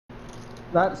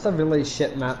That's a really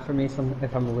shit map for me if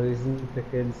I'm losing,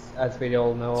 because as we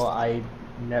all know, I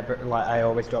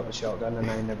always drop the shotgun and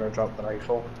I never drop the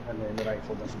rifle, and then the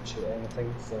rifle doesn't shoot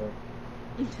anything, so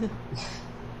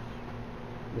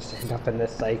just end up in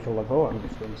this cycle of, oh, I'm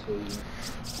just going to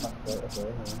fuck out of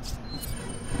there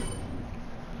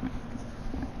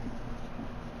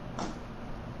now.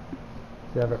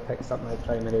 Whoever picks up my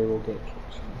primary will get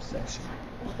kicked from the session.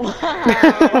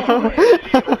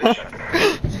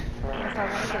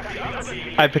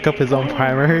 I pick up his own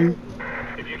primary.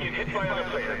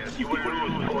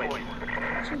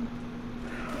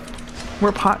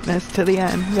 We're partners to the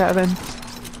end, Gavin.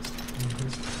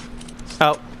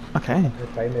 Oh, okay. The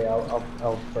primary,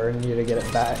 I'll burn you to get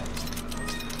it back.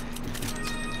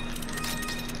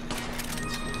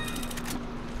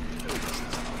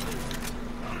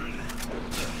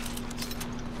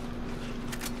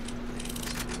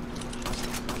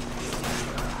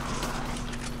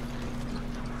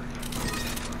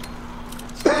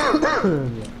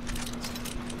 Yeah.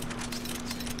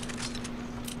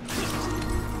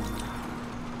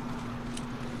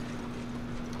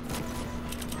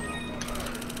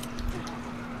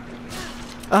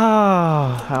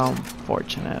 Oh, how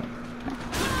unfortunate.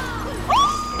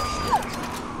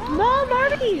 No,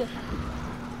 Marty!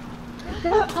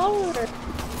 Get power!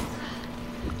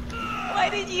 Why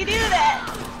did you do that?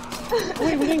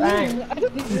 Wait, what do you mean? I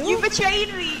didn't You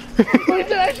betrayed me! Wait,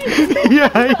 did I actually do that?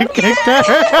 Yeah, you kicked her.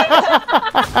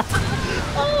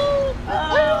 Oh,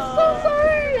 I'm so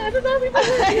sorry! I did not mean to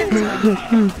hurt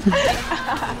you!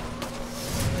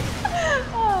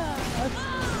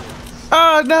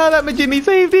 Oh no, that Majini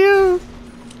saved you.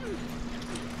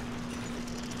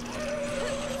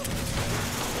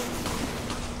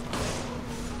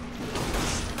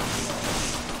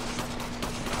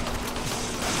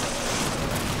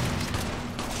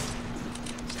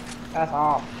 That's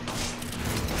off.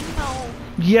 No.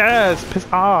 Yes, piss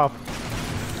off.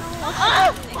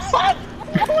 Oh, fuck!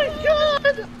 Oh my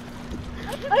god!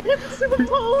 I hit the super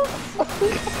pole!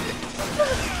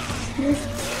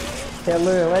 Hey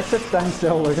Lou, let's just stand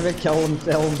still, we're gonna kill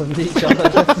themselves and each other.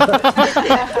 That's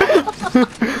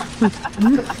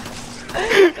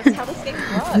how this game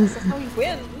works. That's how we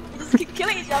win. We just keep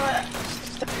killing each other.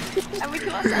 And we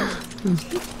kill ourselves.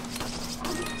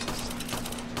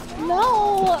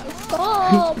 No!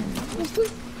 Stop!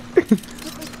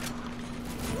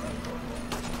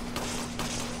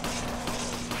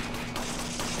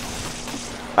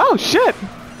 Oh shit!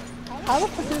 How the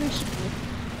fuck did he shoot me?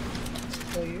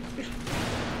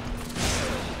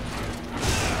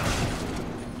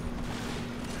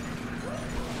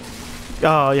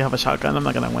 Oh, you have a shotgun. I'm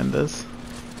not gonna win this.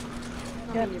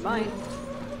 Yeah, you're mine.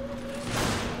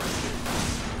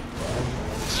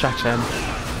 Distraction.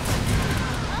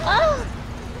 Ah!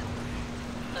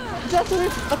 Definitely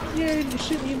up here and you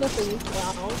shoot me in the face.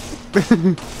 Wow.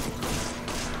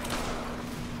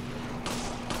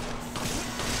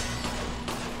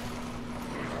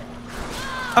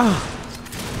 Oh.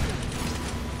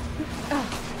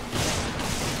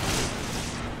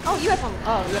 Oh, you have one.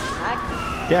 Oh, you have a mag?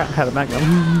 Yeah, I had a magnum. I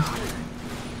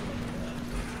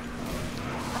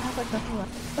have like nothing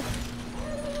left.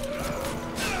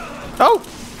 Oh!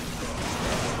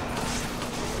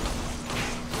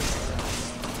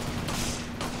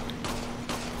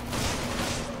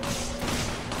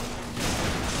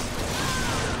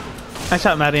 I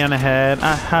shot Maddie on the head.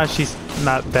 How she's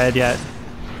not dead yet.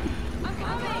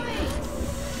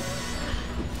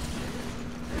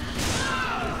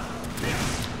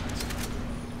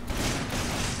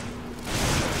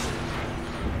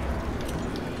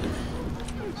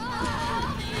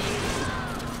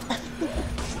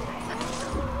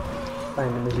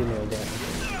 Find the Majini again.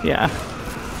 Yeah.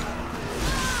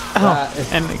 Oh,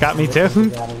 and it got me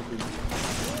too.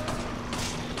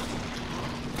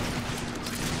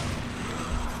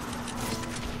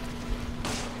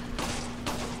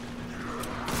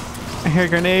 I hear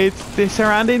grenades. They're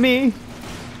surrounding me.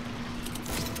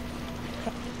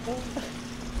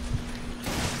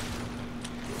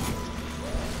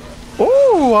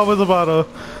 Ooh, what was the bottle?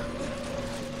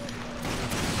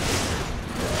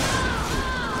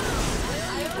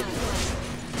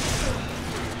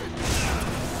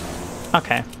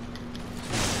 Okay.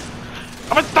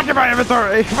 I'm stuck in my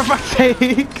inventory, for fuck's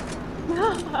sake!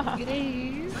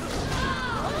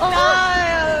 Oh,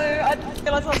 I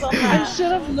feel myself on I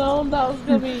should have known that was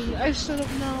gonna be. I should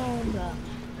have known that.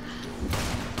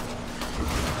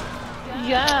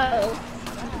 Yes.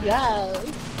 Yes.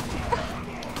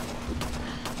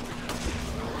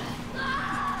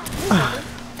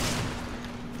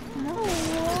 No.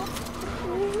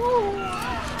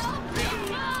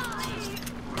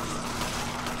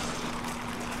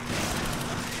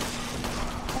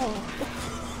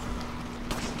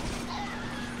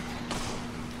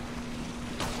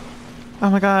 Oh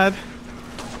my god.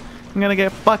 I'm gonna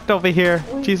get fucked over here.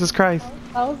 Jesus Christ.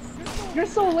 You're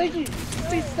so laggy.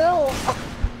 Stay still.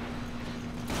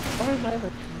 Or am I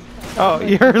like... Oh,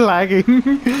 you're lagging.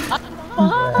 Yeah.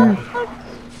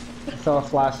 I saw a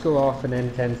flash go off and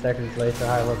then 10 seconds later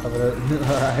I was having it.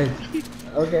 Alright.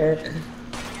 Okay.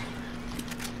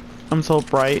 I'm so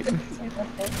bright. I'm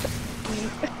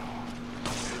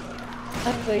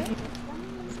laggy.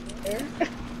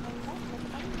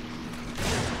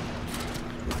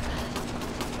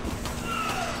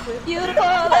 Beautiful,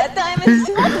 that diamond.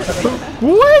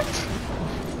 What?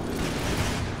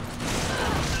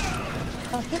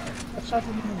 I shot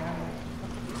him in the eye.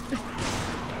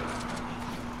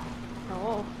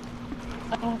 Oh.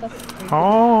 Oh, that's crazy.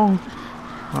 Oh.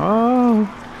 Oh.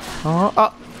 Oh. Oh.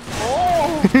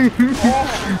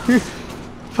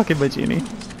 Fucking Vagini.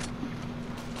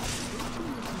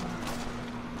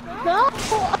 No!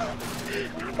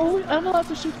 Oh, I'm allowed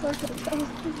to shoot first. That was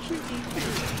too tricky.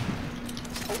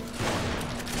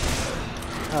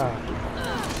 Ah.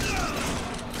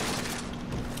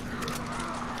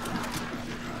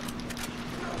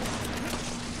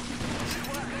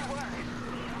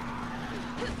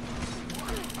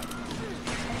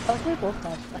 I think we both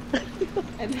matched that.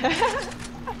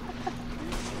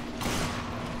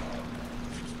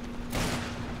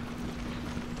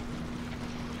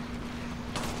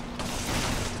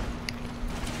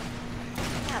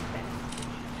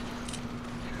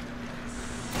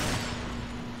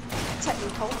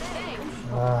 Technical.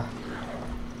 Ah.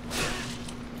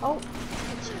 Oh.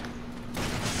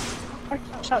 I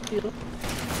shot you.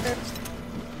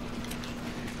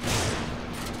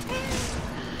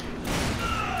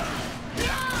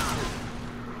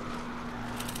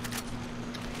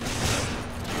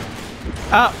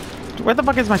 Oh, where the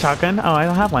fuck is my shotgun? Oh, I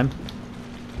don't have one.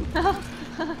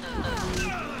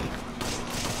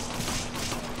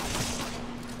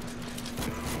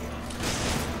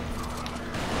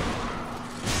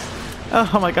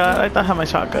 Oh my god, I don't have my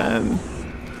shotgun.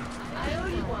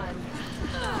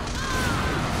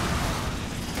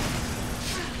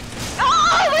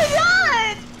 Oh my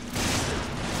god!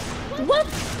 What?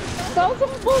 That was a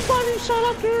full body shot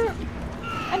after.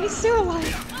 And he's still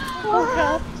alive. Oh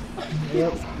god.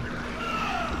 Yep.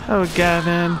 Oh,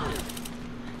 Gavin.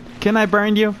 Can I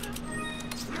burn you?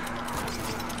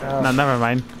 No, never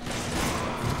mind.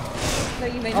 No,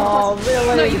 you may Oh, not.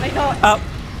 really? No, you may not. Oh.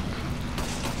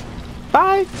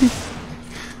 Bye. I'll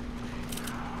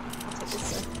take this,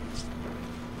 sir.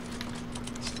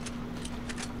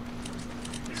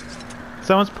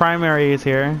 Someone's primary is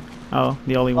here. Oh,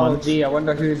 the only Oh one. gee, I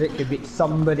wonder whose it could be.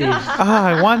 Somebody. Ah,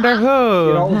 I wonder who.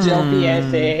 You're all Jill Hmm.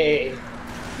 PSA.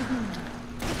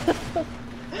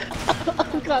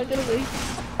 Oh god, get away.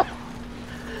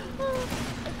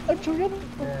 I'm trying to...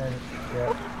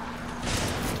 Yeah.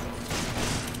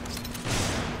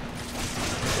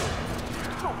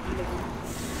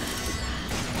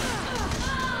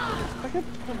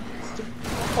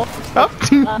 Oh.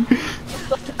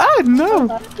 Ah,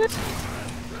 no.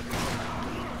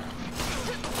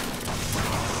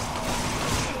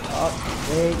 Oh,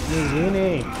 wait,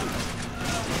 Eugenie.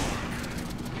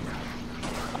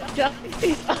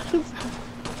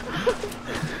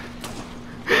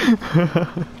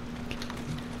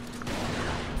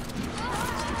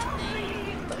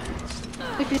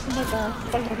 Oh my god,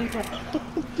 I'm running back.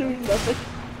 Doing nothing.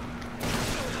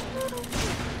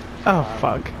 Oh,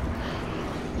 fuck.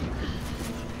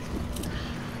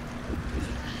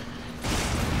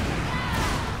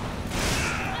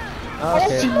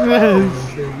 Okay. Jesus.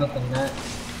 There's nothing there.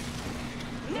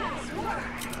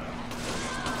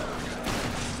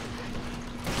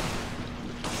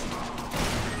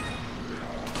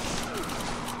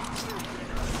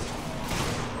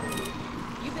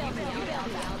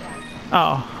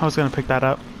 Oh, I was gonna pick that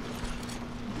up.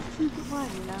 Why,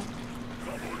 you know?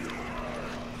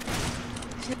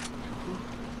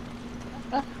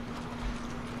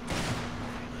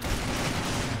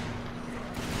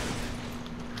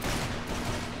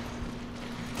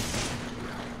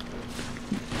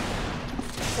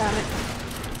 Damn it.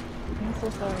 I'm so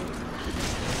sorry.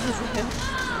 Is it him?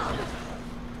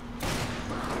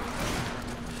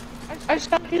 I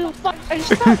shot you! Fuck! I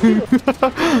shot you!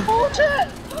 Bullshit!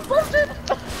 Bullshit!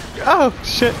 Oh,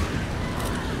 shit.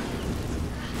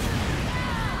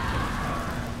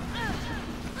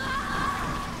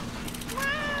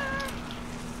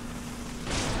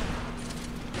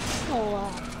 Oh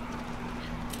wow.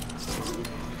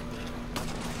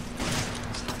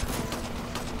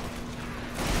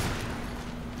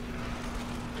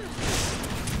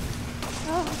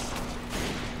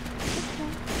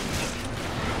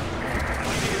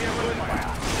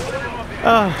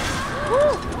 No!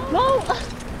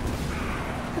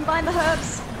 Combine the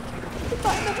herbs.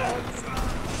 Combine the herbs.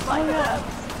 Combine the herbs.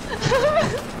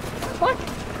 Fuck!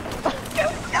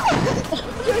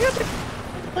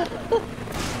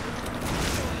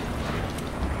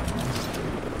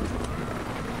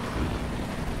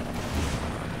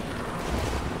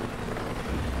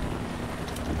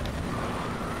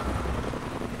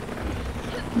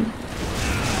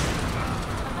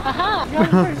 Aha!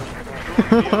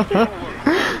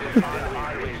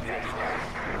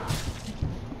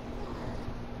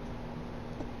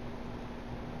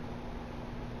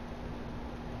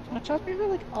 Watch out, we were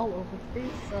like all over the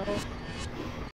place, so